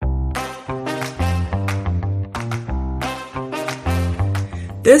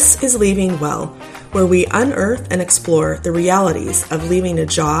This is Leaving Well, where we unearth and explore the realities of leaving a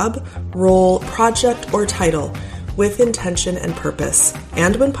job, role, project, or title with intention and purpose,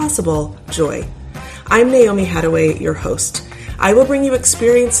 and when possible, joy. I'm Naomi Hattaway, your host. I will bring you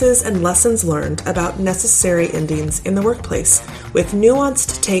experiences and lessons learned about necessary endings in the workplace, with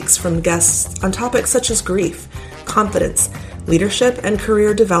nuanced takes from guests on topics such as grief, confidence, leadership, and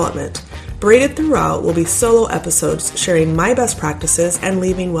career development. Braided throughout will be solo episodes sharing my best practices and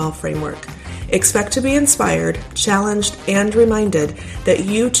Leaving Well framework. Expect to be inspired, challenged, and reminded that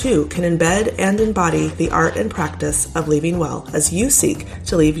you too can embed and embody the art and practice of leaving well as you seek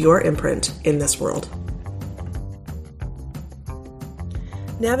to leave your imprint in this world.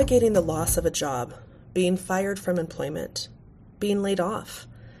 Navigating the loss of a job, being fired from employment, being laid off,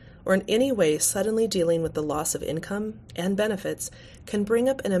 or in any way suddenly dealing with the loss of income and benefits can bring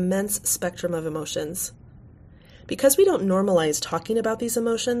up an immense spectrum of emotions. Because we don't normalize talking about these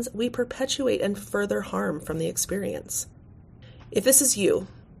emotions, we perpetuate and further harm from the experience. If this is you,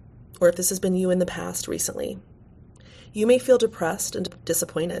 or if this has been you in the past recently, you may feel depressed and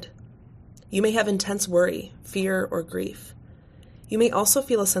disappointed. You may have intense worry, fear, or grief. You may also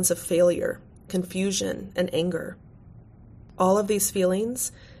feel a sense of failure, confusion, and anger. All of these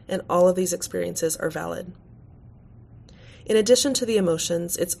feelings and all of these experiences are valid. In addition to the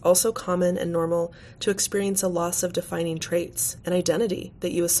emotions, it's also common and normal to experience a loss of defining traits and identity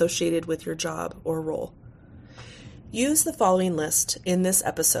that you associated with your job or role. Use the following list in this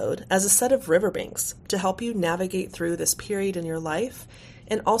episode as a set of riverbanks to help you navigate through this period in your life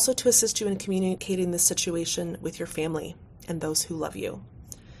and also to assist you in communicating this situation with your family and those who love you.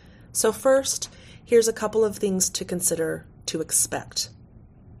 So first, here's a couple of things to consider to expect.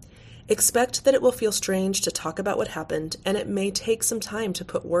 Expect that it will feel strange to talk about what happened, and it may take some time to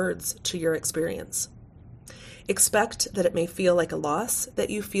put words to your experience. Expect that it may feel like a loss that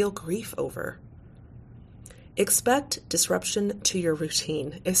you feel grief over. Expect disruption to your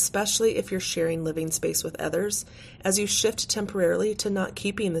routine, especially if you're sharing living space with others, as you shift temporarily to not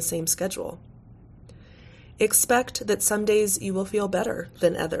keeping the same schedule. Expect that some days you will feel better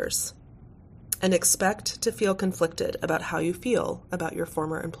than others. And expect to feel conflicted about how you feel about your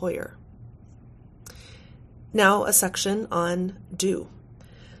former employer. Now, a section on do.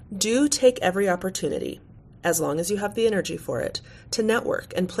 Do take every opportunity, as long as you have the energy for it, to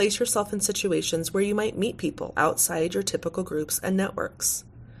network and place yourself in situations where you might meet people outside your typical groups and networks.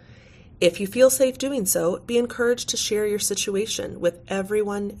 If you feel safe doing so, be encouraged to share your situation with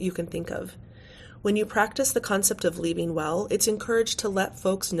everyone you can think of. When you practice the concept of leaving well, it's encouraged to let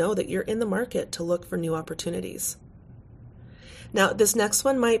folks know that you're in the market to look for new opportunities. Now, this next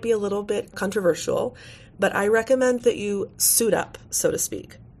one might be a little bit controversial, but I recommend that you suit up, so to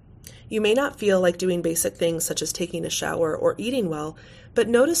speak. You may not feel like doing basic things such as taking a shower or eating well, but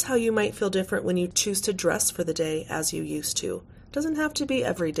notice how you might feel different when you choose to dress for the day as you used to. Doesn't have to be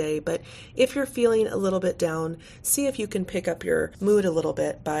every day, but if you're feeling a little bit down, see if you can pick up your mood a little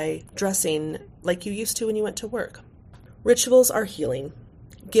bit by dressing like you used to when you went to work. Rituals are healing.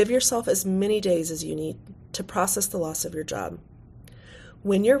 Give yourself as many days as you need to process the loss of your job.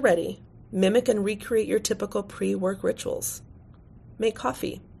 When you're ready, mimic and recreate your typical pre-work rituals. Make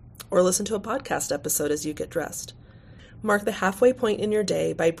coffee or listen to a podcast episode as you get dressed. Mark the halfway point in your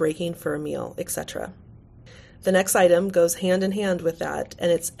day by breaking for a meal, etc. The next item goes hand in hand with that,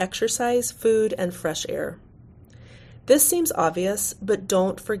 and it's exercise, food, and fresh air. This seems obvious, but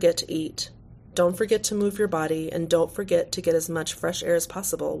don't forget to eat. Don't forget to move your body, and don't forget to get as much fresh air as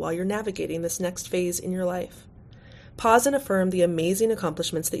possible while you're navigating this next phase in your life. Pause and affirm the amazing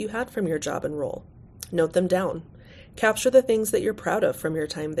accomplishments that you had from your job and role. Note them down. Capture the things that you're proud of from your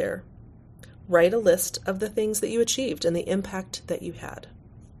time there. Write a list of the things that you achieved and the impact that you had.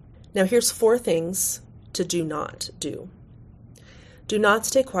 Now here's 4 things to do not do. Do not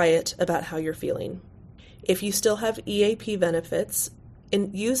stay quiet about how you're feeling. If you still have EAP benefits,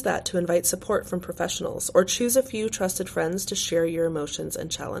 use that to invite support from professionals or choose a few trusted friends to share your emotions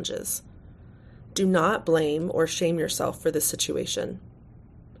and challenges. Do not blame or shame yourself for this situation.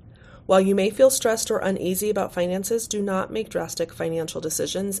 While you may feel stressed or uneasy about finances, do not make drastic financial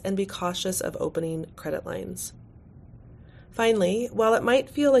decisions and be cautious of opening credit lines. Finally, while it might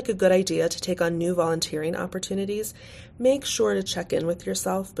feel like a good idea to take on new volunteering opportunities, make sure to check in with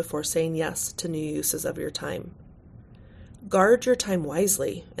yourself before saying yes to new uses of your time. Guard your time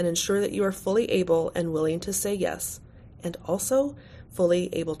wisely and ensure that you are fully able and willing to say yes, and also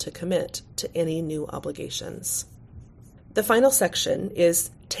fully able to commit to any new obligations. The final section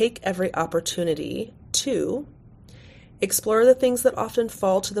is take every opportunity to explore the things that often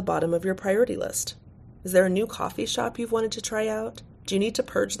fall to the bottom of your priority list. Is there a new coffee shop you've wanted to try out? Do you need to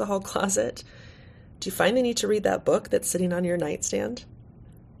purge the hall closet? Do you finally need to read that book that's sitting on your nightstand?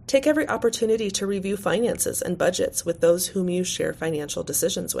 Take every opportunity to review finances and budgets with those whom you share financial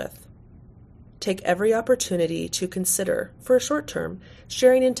decisions with. Take every opportunity to consider, for a short term,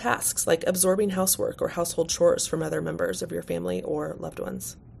 sharing in tasks like absorbing housework or household chores from other members of your family or loved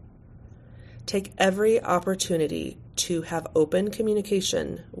ones. Take every opportunity to have open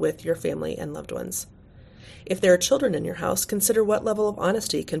communication with your family and loved ones. If there are children in your house, consider what level of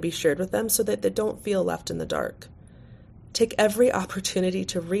honesty can be shared with them so that they don't feel left in the dark. Take every opportunity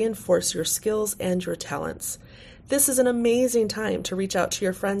to reinforce your skills and your talents. This is an amazing time to reach out to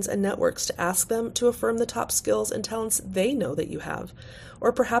your friends and networks to ask them to affirm the top skills and talents they know that you have,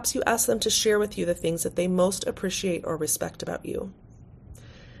 or perhaps you ask them to share with you the things that they most appreciate or respect about you.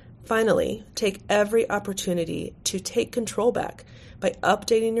 Finally, take every opportunity to take control back by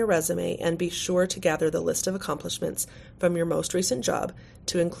updating your resume and be sure to gather the list of accomplishments from your most recent job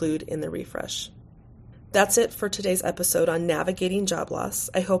to include in the refresh. That's it for today's episode on navigating job loss.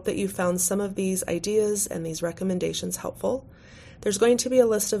 I hope that you found some of these ideas and these recommendations helpful. There's going to be a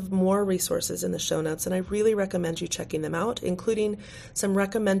list of more resources in the show notes, and I really recommend you checking them out, including some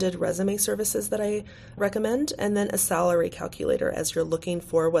recommended resume services that I recommend, and then a salary calculator as you're looking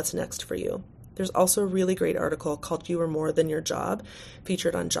for what's next for you. There's also a really great article called You Are More Than Your Job,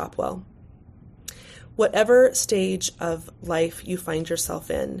 featured on Jobwell. Whatever stage of life you find yourself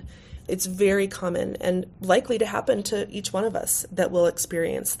in, it's very common and likely to happen to each one of us that will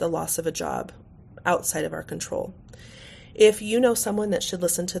experience the loss of a job outside of our control. If you know someone that should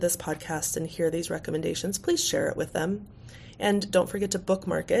listen to this podcast and hear these recommendations, please share it with them. And don't forget to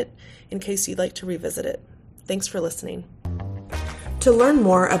bookmark it in case you'd like to revisit it. Thanks for listening. To learn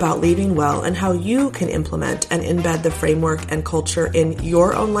more about Leaving Well and how you can implement and embed the framework and culture in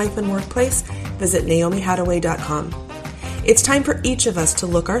your own life and workplace, visit NaomiHadaway.com. It's time for each of us to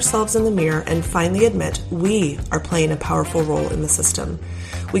look ourselves in the mirror and finally admit we are playing a powerful role in the system.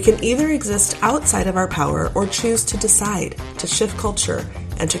 We can either exist outside of our power or choose to decide to shift culture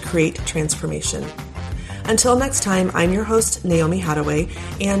and to create transformation. Until next time, I'm your host, Naomi Hadaway,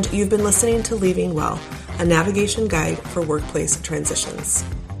 and you've been listening to Leaving Well, a navigation guide for workplace transitions.